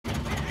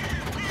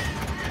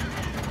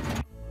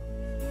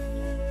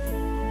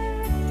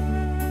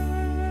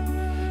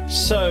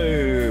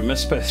So,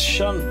 Miss Beth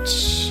Shunt.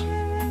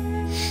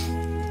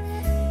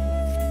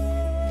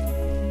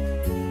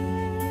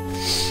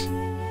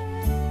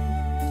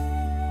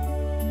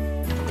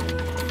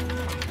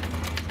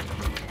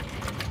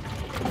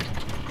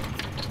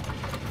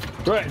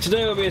 Right,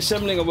 today we'll be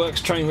assembling a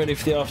works train ready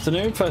for the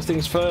afternoon. First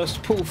things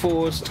first, pull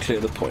forwards to clear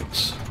the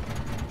points.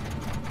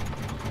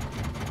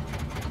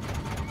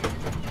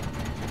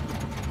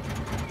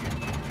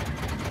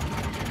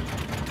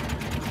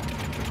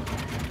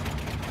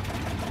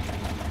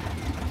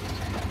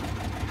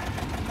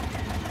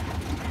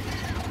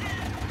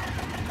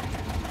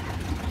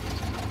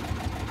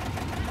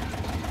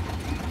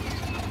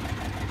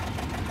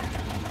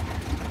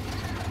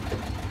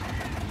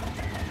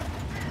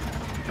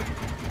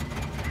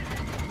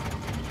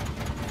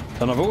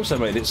 And I've also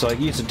made it so I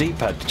can use a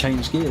D-pad to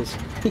change gears.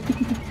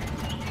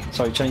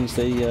 So I change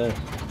the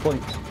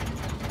points.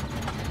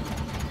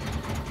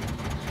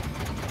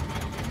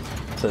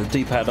 So the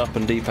D-pad up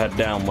and D-pad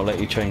down will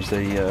let you change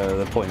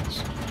the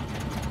points.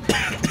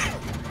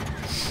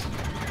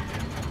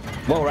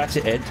 While we're at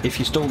it, Ed, if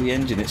you stall the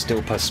engine, it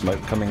still has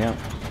smoke coming out.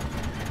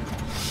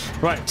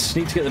 Right,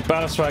 need to get the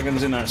ballast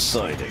wagons in that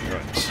siding.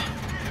 Right.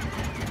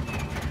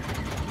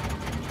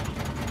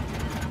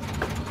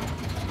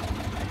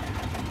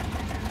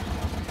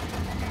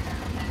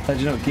 How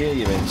do you know what gear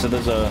you're in? So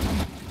there's a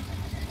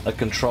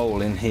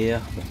control in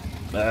here.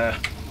 There's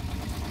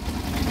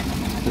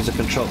a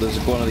control. There's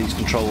one of these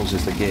controls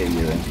is the gear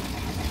you're in.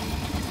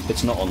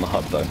 It's not on the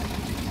hub though.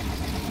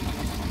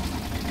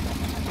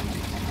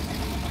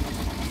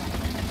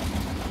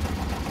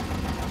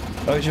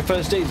 Oh, it's your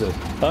first diesel.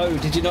 Oh,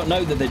 did you not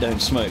know that they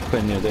don't smoke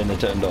when they're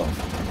turned off?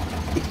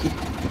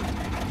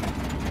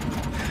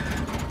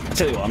 I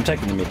tell you what, I'm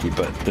taking the mickey,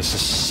 but this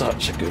is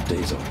such a good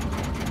diesel.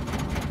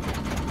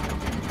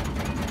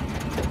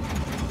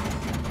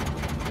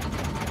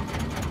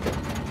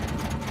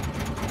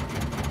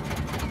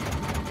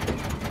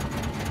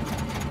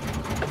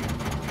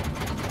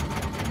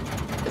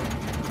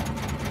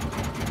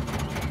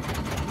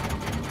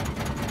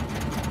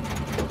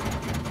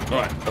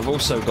 Right, I've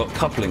also got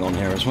coupling on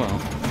here as well.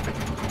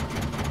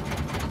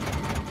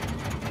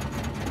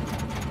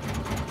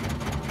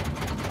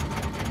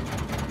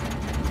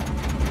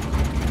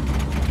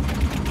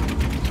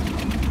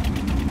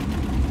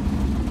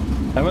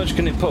 How much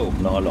can it pull?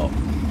 Not a lot.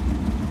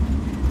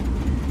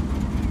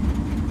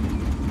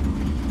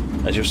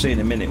 As you'll see in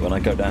a minute when I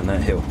go down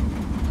that hill.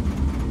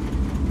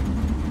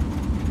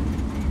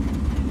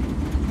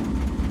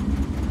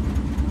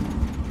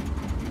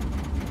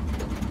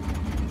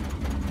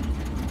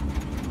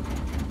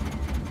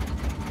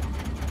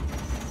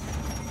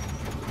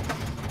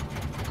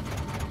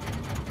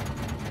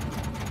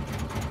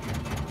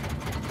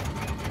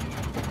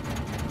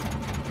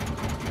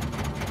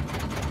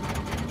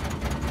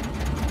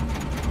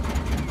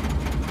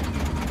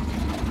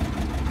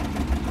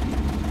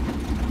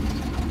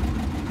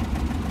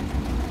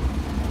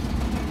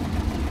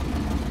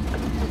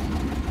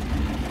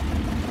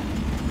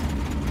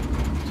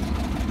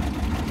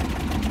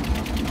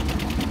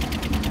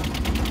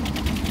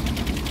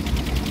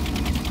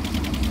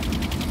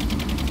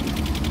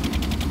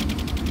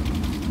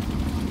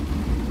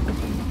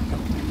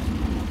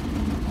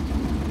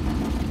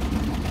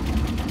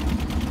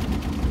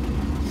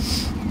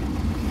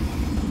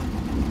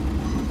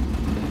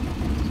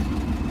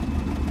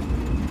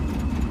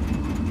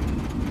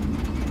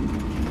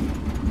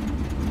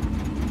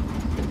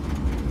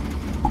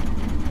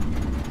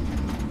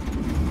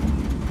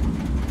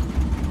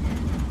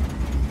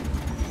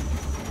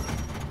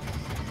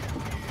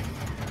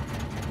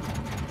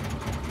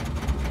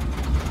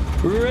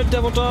 Red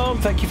Devil Tom,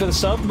 thank you for the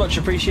sub, much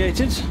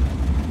appreciated.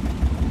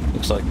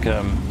 Looks like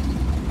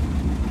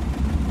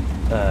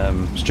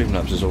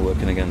Streamlabs is all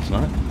working again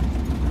tonight.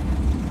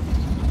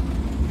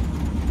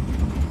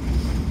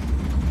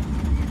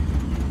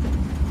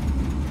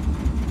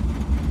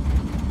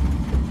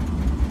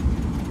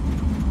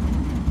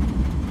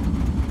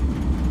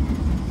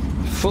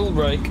 Full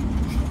brake.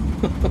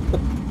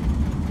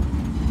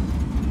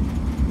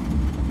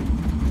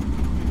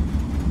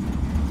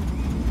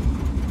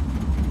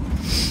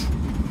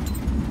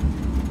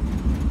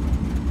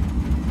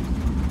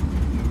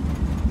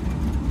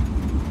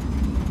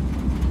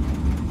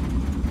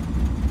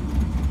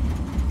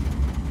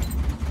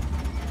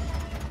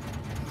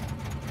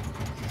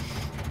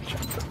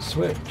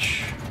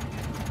 Switch.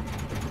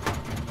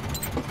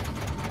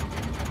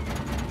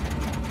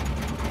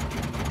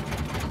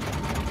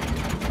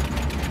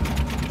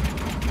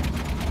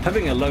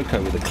 Having a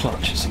loco with a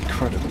clutch is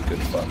incredibly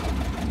good fun.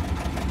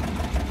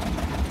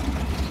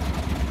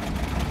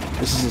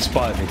 This has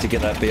inspired me to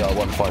get that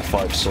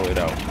BR155 sorted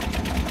out.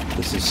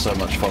 This is so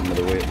much fun with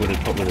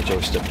a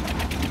joystick.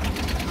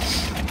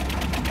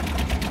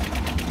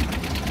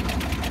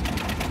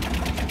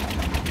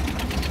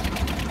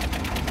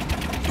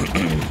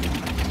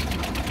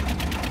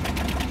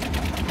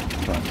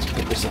 Right, let's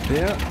put this up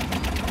here.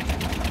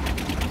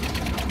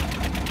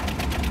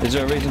 Is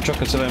there a reason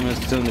Trucker Surveillance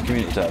is still in the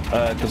community tab?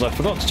 Because I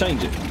forgot to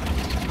change it.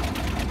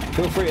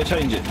 Feel free to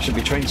change it. It should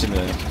be Train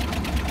Simulator.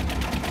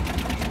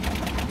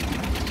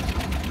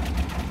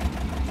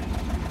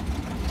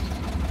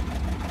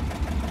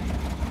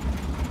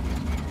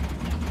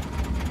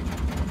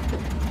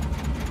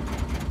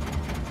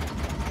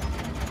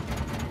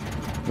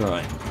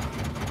 Right.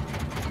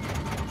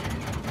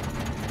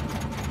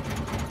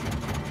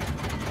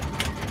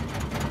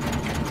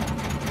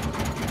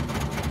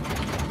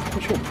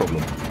 What's your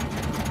problem?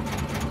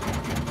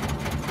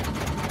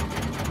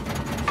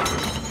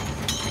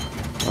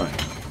 Right.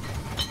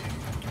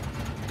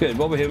 Good.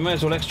 While we're here, we may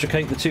as well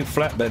extricate the 2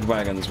 flatbed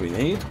wagons we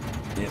need.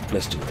 Yep,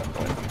 let's do that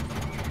one.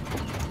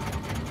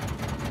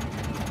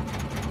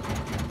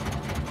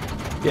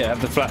 Yeah,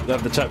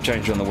 have the tap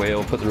changer on the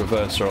wheel, put the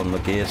reverser on the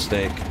gear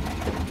stick.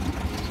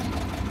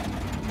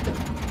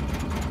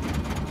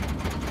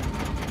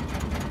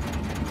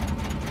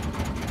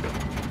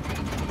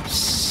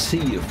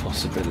 Sea of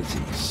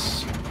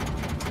possibilities.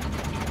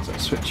 There's that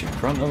switch in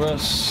front of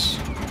us.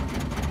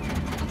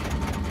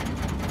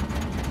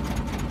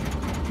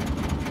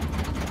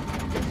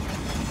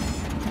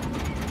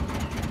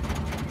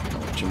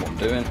 Not watching what I'm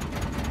doing.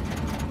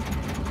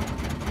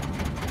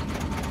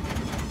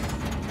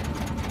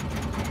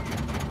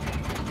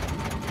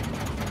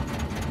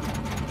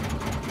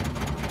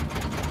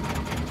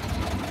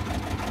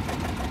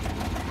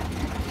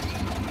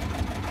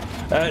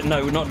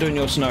 No, we're not doing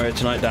your scenario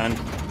tonight, Dan.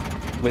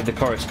 With the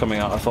Corris coming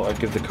out, I thought I'd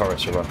give the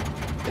Corris a run.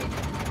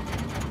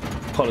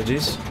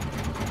 Apologies.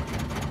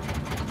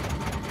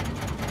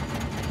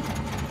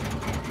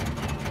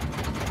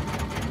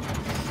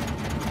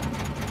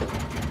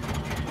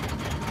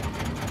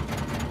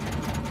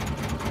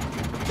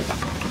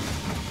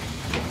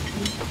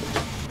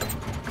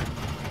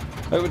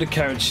 Over to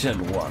Carriage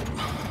Shed 1.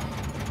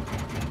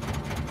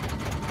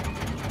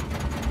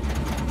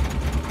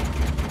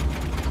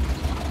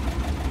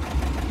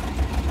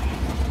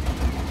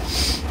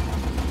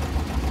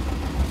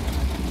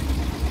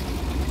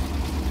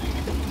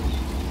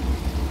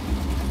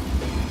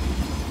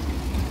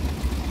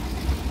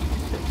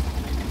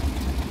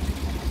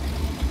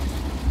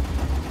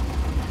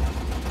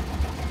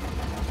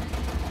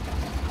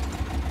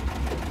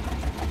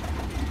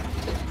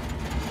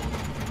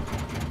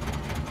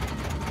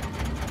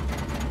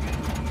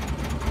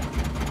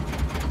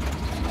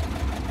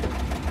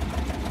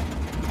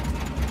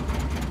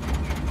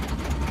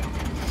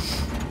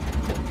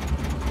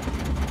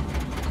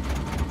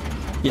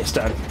 Yes,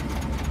 Dan.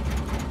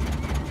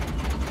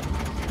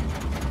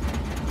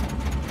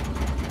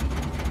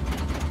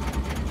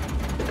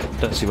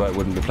 Don't see why it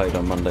wouldn't be played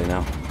on Monday now.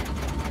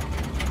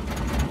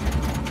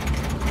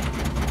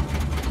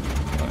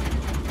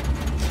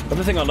 Right.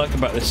 Other thing I like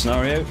about this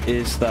scenario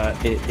is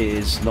that it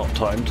is not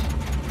timed.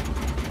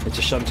 It's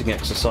a shunting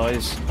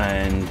exercise,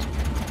 and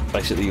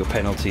basically your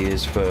penalty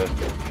is for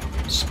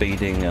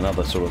speeding and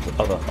other sort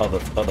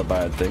of other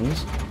bad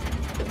things.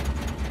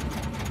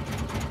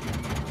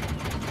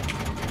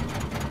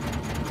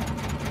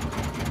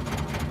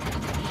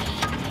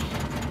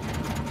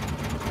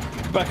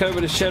 Back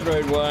over to Shed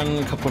Road 1,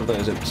 a couple of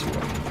those empty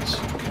wagons.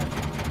 Okay.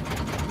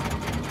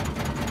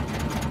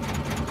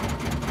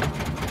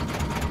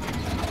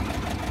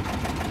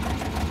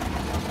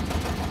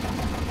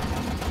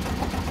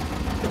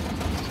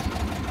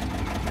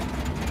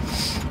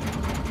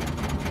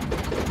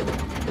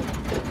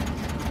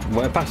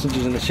 Where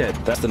passengers in the shed,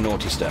 that's the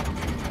naughty step.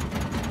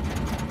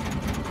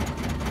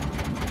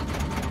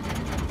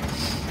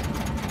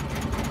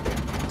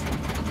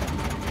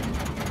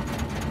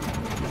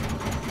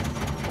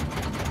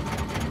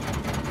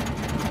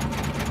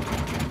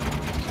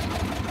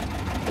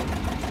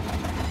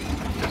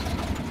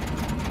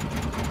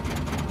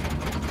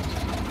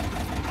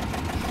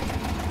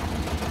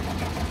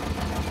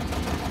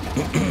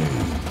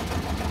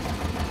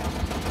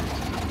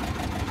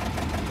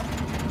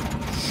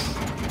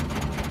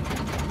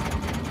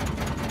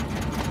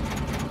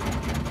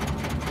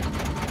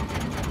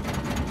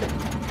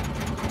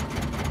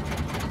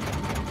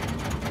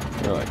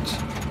 Right.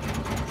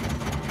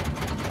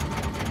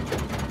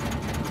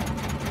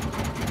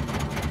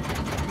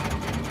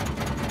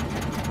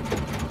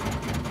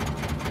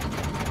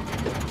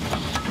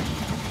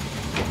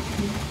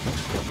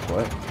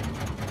 What?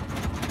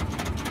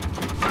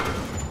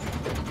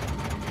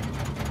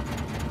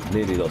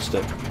 Nearly lost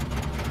it.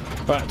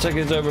 Right, take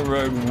us over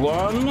Road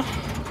 1.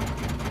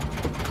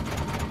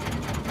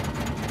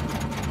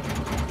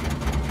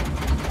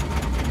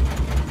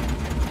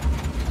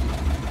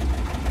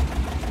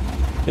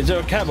 Is there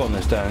a cab on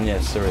this, Dan?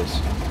 Yes, there is.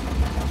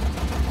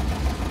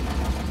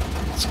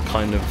 It's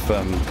kind of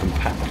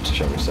compact,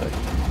 shall we say.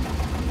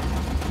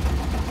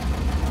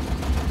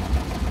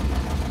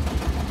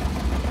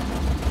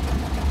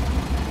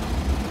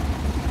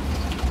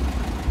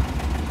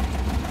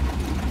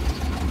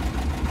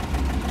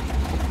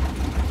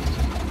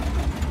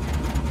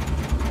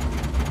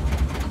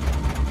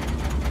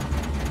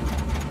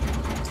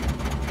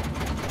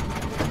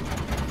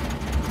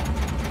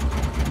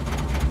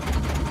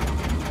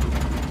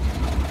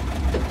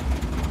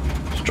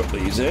 Drop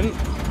these in.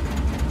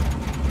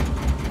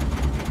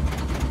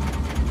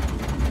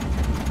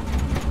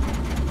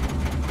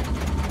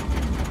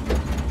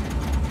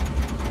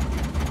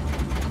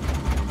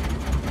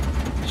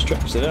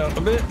 Stretch it out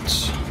a bit.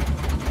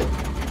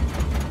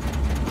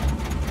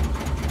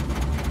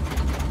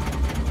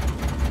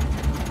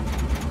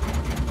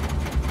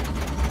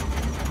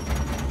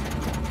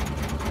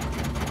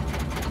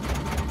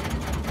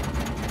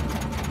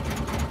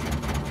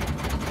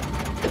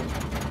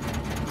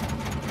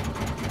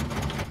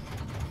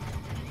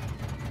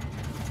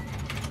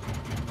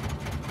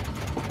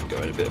 Go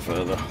in a bit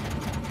further.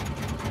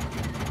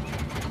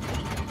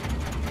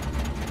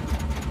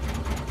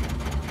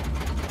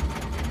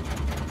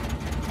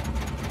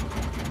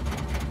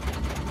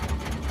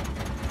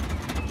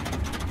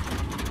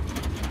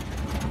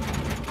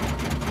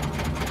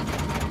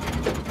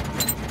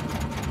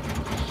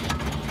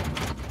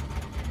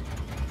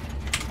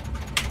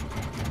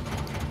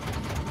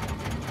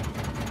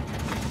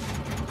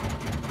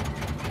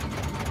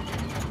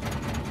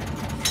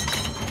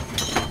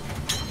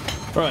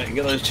 Right,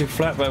 get those two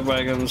flatbed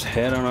wagons,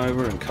 head on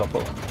over and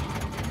couple up.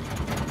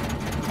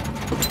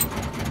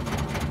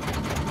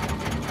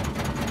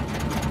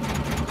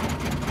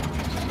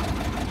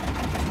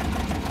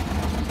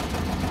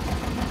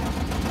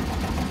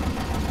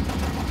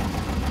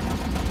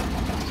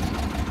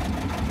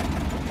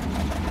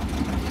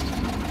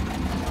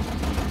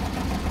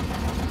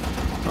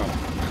 Right,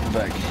 come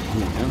back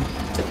here,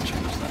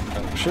 change that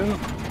option.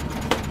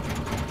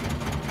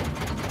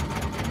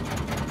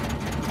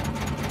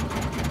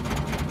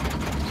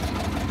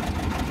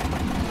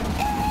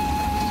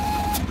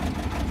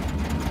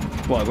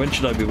 Why, when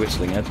should I be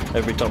whistling, Ed?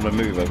 Every time I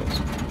move, I guess.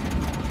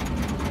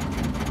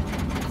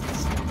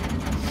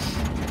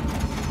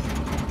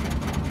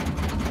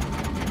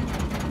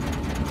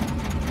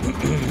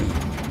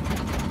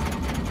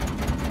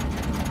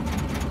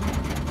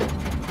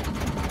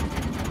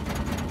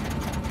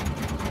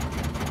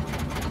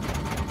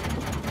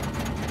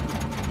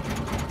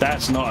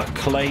 That's not a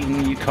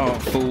Clayton, you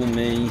can't fool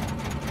me.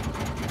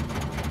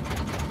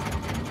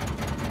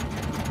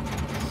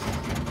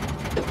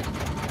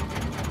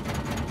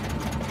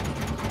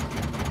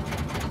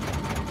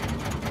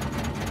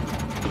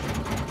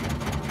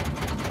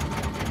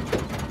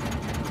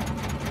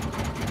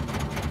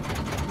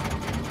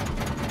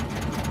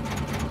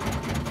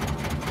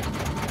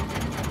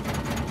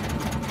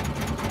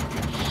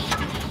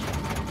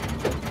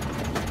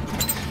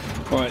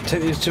 Right,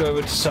 take these two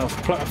over to south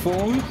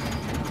platform.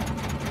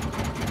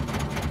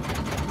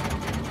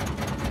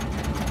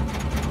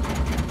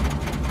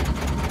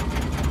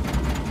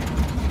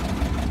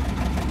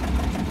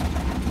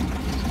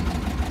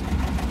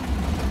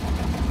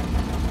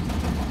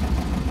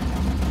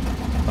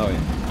 Oh yeah,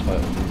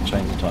 title.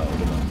 Change the title,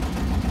 didn't I?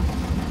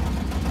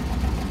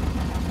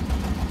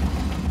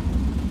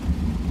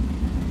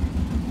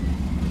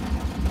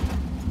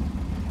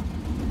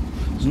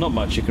 There's not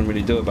much you can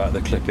really do about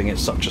the clipping,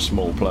 it's such a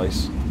small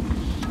place.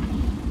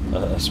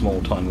 A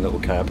small tiny little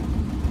cab.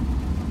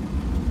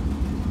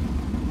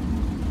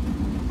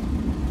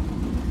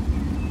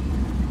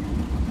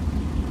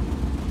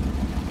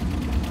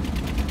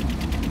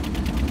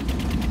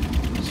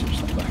 Switch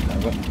that back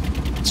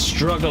over.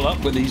 Struggle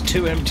up with these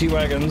two empty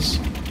wagons.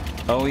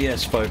 Oh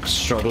yes folks,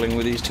 struggling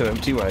with these two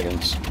empty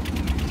wagons.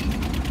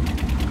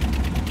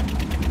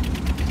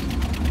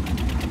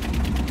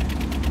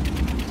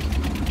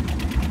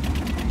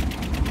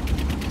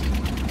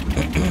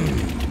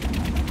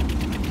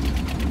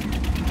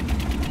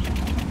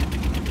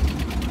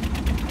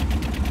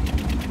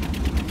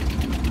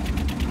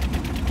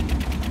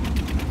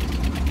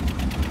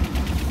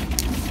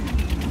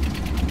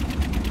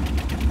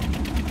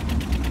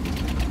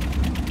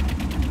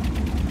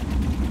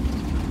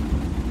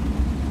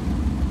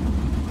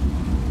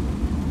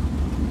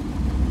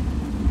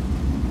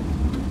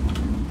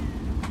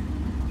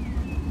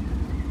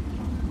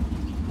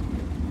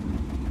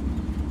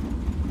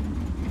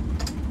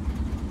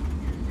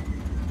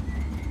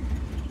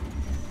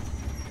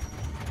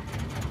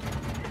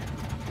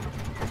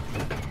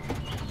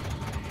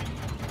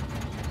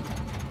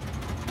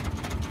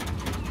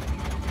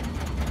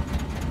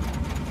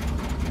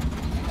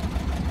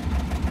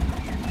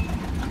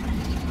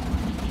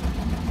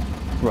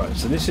 Right,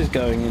 so this is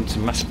going into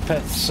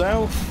Maspeth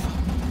South.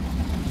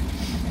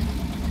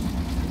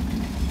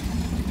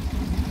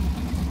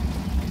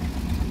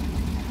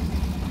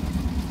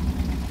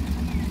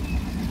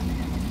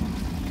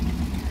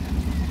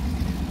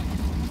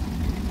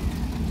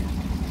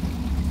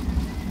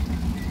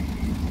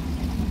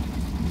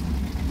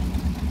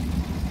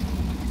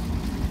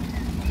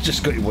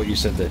 Just got what you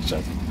said there,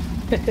 Chad.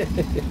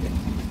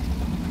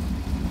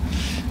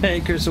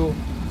 Hey, Crystal.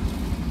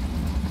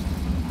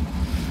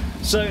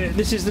 So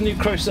this is the new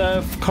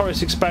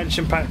Corris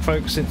expansion pack,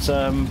 folks. It's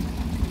a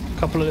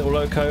couple of little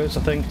locos,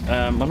 I think.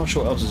 I'm not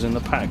sure what else is in the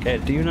pack.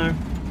 Ed, do you know?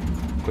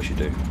 Of course you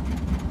do.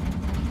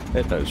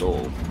 Ed knows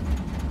all.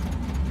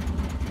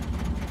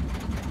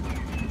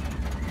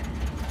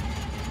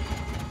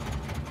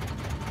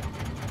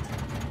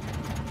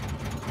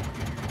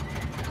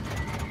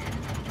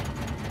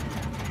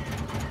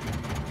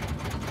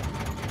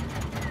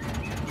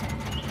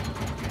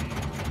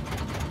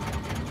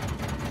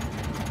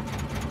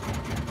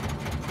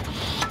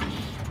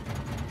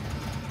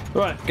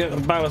 Right, get the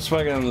ballast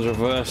wagons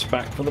reverse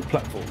back for the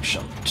platform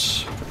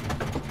shunt.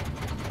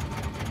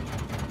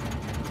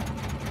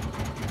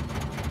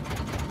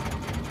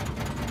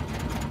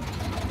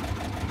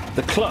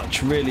 The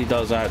clutch really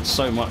does add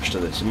so much to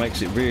this. It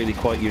makes it really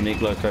quite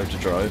unique loco to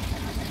drive.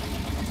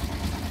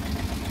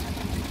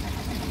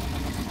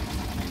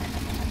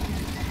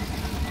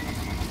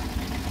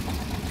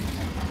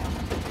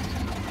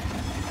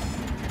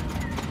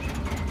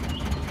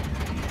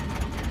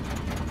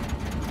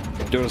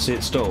 Do you want to see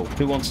it stall?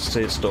 Who wants to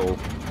see it stall?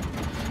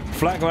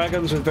 Flat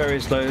wagons with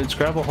various loads,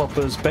 gravel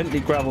hoppers,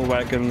 Bentley gravel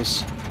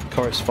wagons,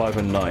 Corris 5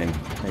 and 9.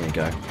 There you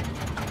go.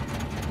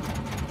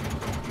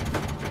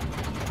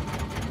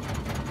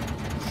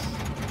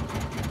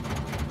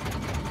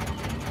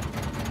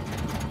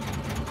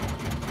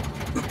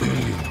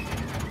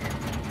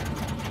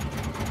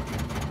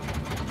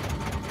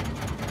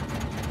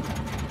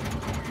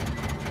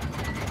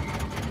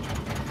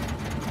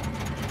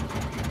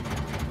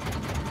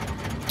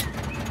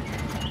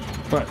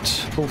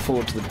 Right, pull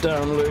forward to the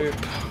down loop.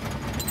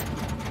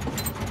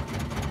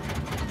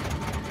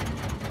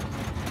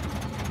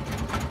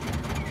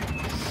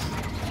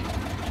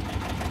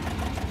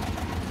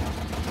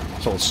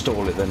 So I'll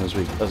stall it then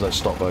as I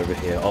stop over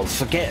here. I'll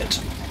forget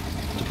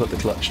to put the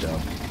clutch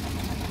down.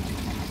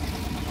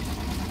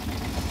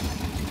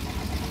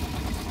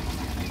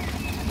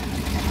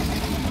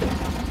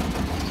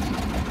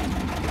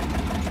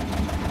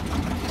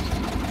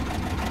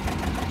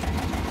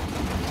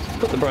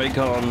 Put the brake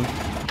on.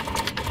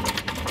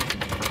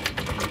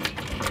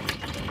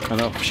 And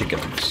off she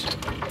goes.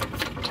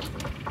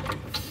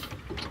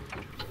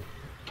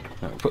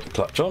 Now put the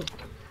clutch on.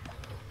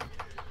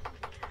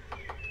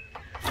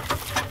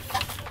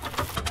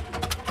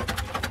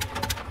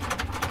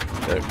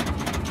 Go.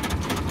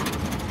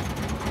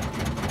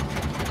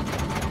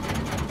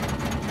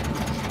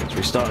 Let's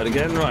restart it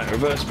again. Right,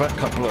 reverse back,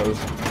 couple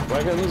of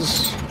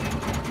wagons.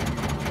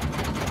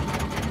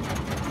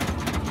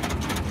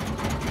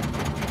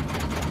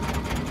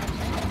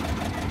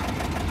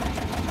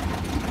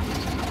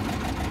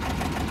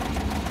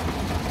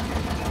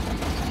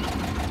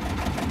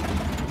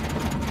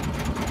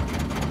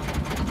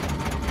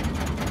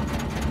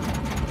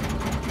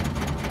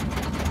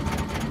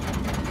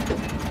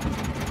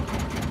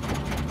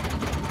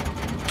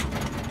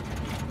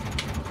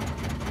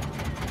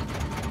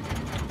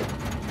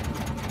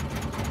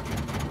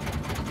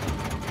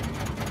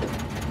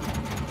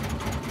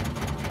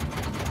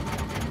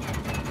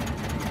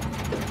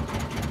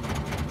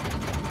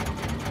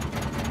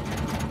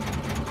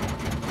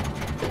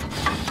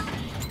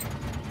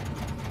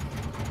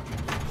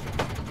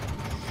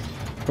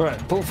 Right,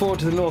 pull forward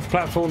to the north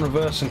platform,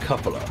 reverse and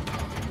couple up.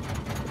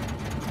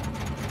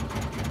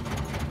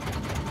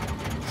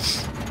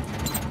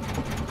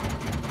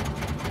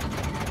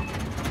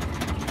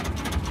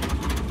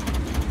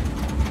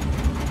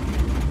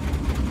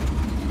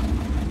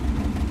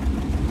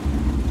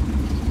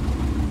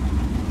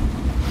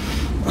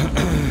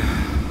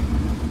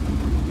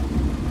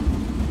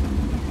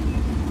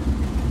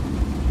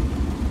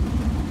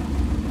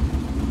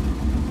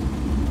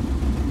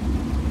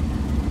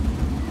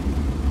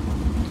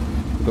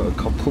 Got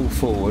to pull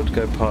forward,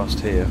 go past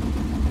here,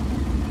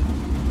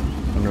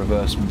 and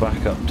reverse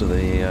back up to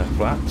the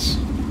flats.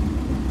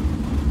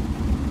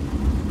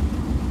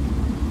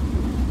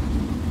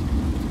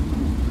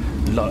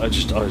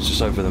 I was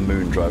just over the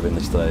moon driving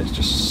this today. It's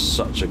just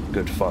such a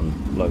good fun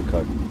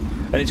loco,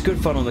 and it's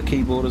good fun on the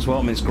keyboard as well.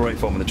 I mean, it's great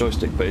fun with the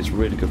joystick, but it's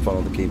really good fun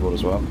on the keyboard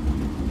as well.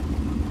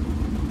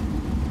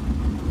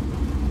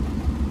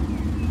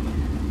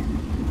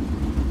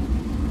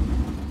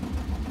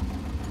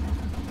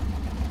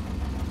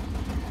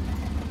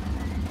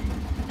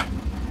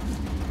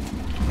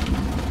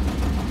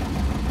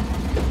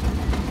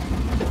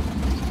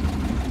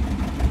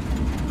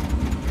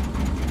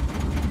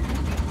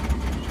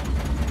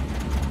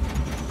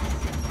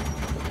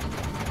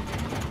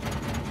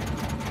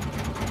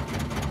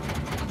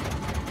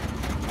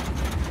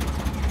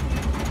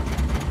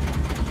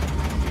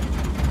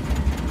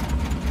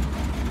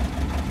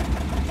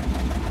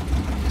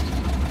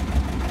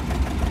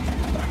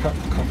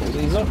 Couple of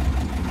these up.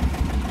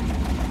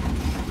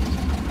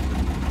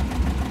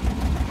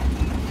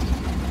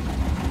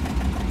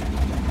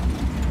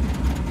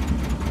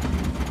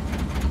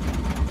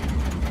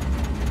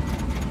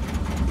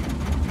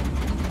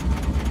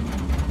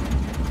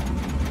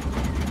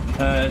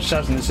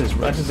 Shazin, this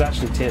is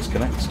actually TS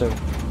Connect still.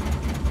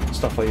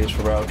 Stuff I use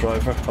for Rail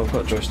Driver. I've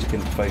got a joystick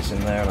interface in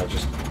there, and I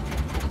just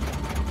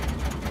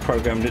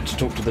programmed it to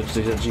talk to the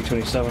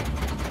G27.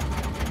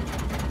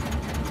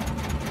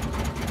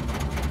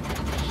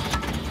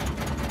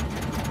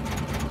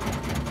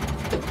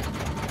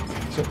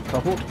 So,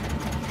 coupled.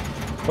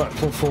 Right,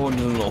 pull forward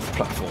to the north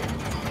platform.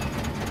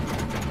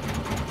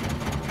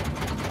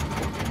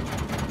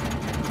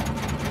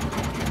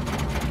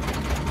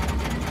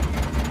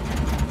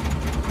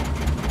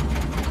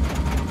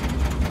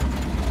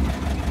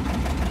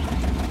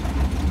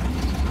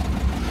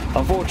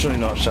 Unfortunately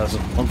not,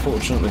 Shazam.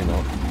 Unfortunately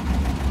not.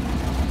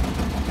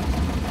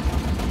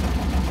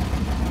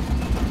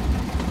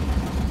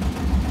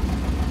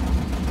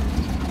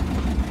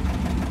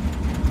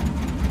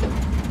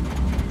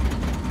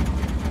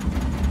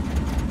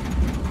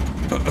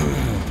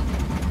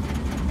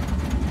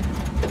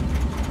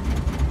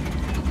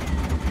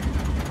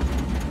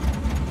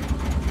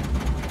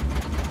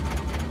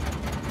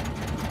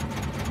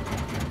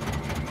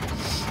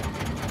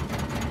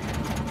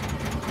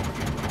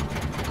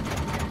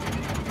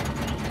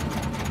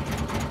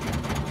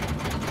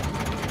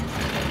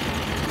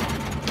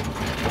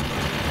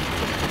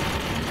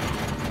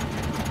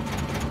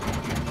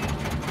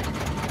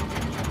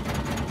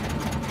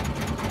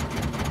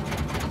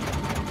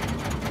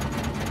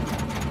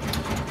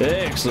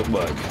 Excellent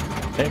work.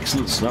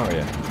 Excellent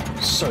scenario.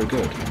 So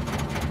good.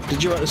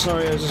 Did you write the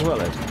scenarios as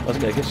well, Ed?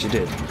 I guess you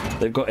did.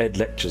 They've got Ed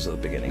lectures at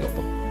the beginning of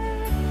them.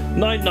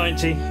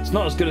 990. It's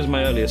not as good as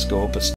my earlier score, but